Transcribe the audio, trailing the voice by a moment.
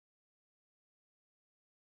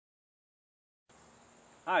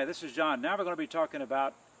Hi, this is John. Now we're going to be talking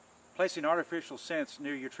about placing artificial scents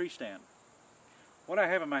near your tree stand. What I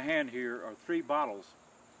have in my hand here are 3 bottles.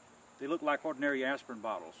 They look like ordinary aspirin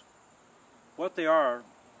bottles. What they are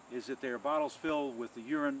is that they are bottles filled with the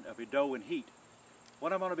urine of a doe in heat.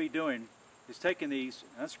 What I'm going to be doing is taking these,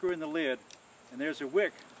 unscrewing the lid, and there's a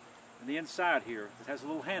wick on the inside here that has a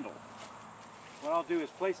little handle. What I'll do is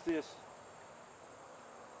place this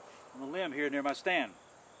on the limb here near my stand.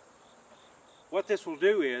 What this will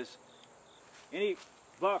do is, any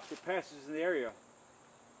buck that passes in the area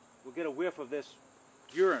will get a whiff of this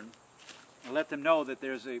urine and let them know that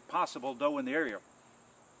there's a possible doe in the area.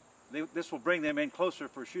 This will bring them in closer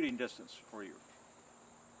for shooting distance for you.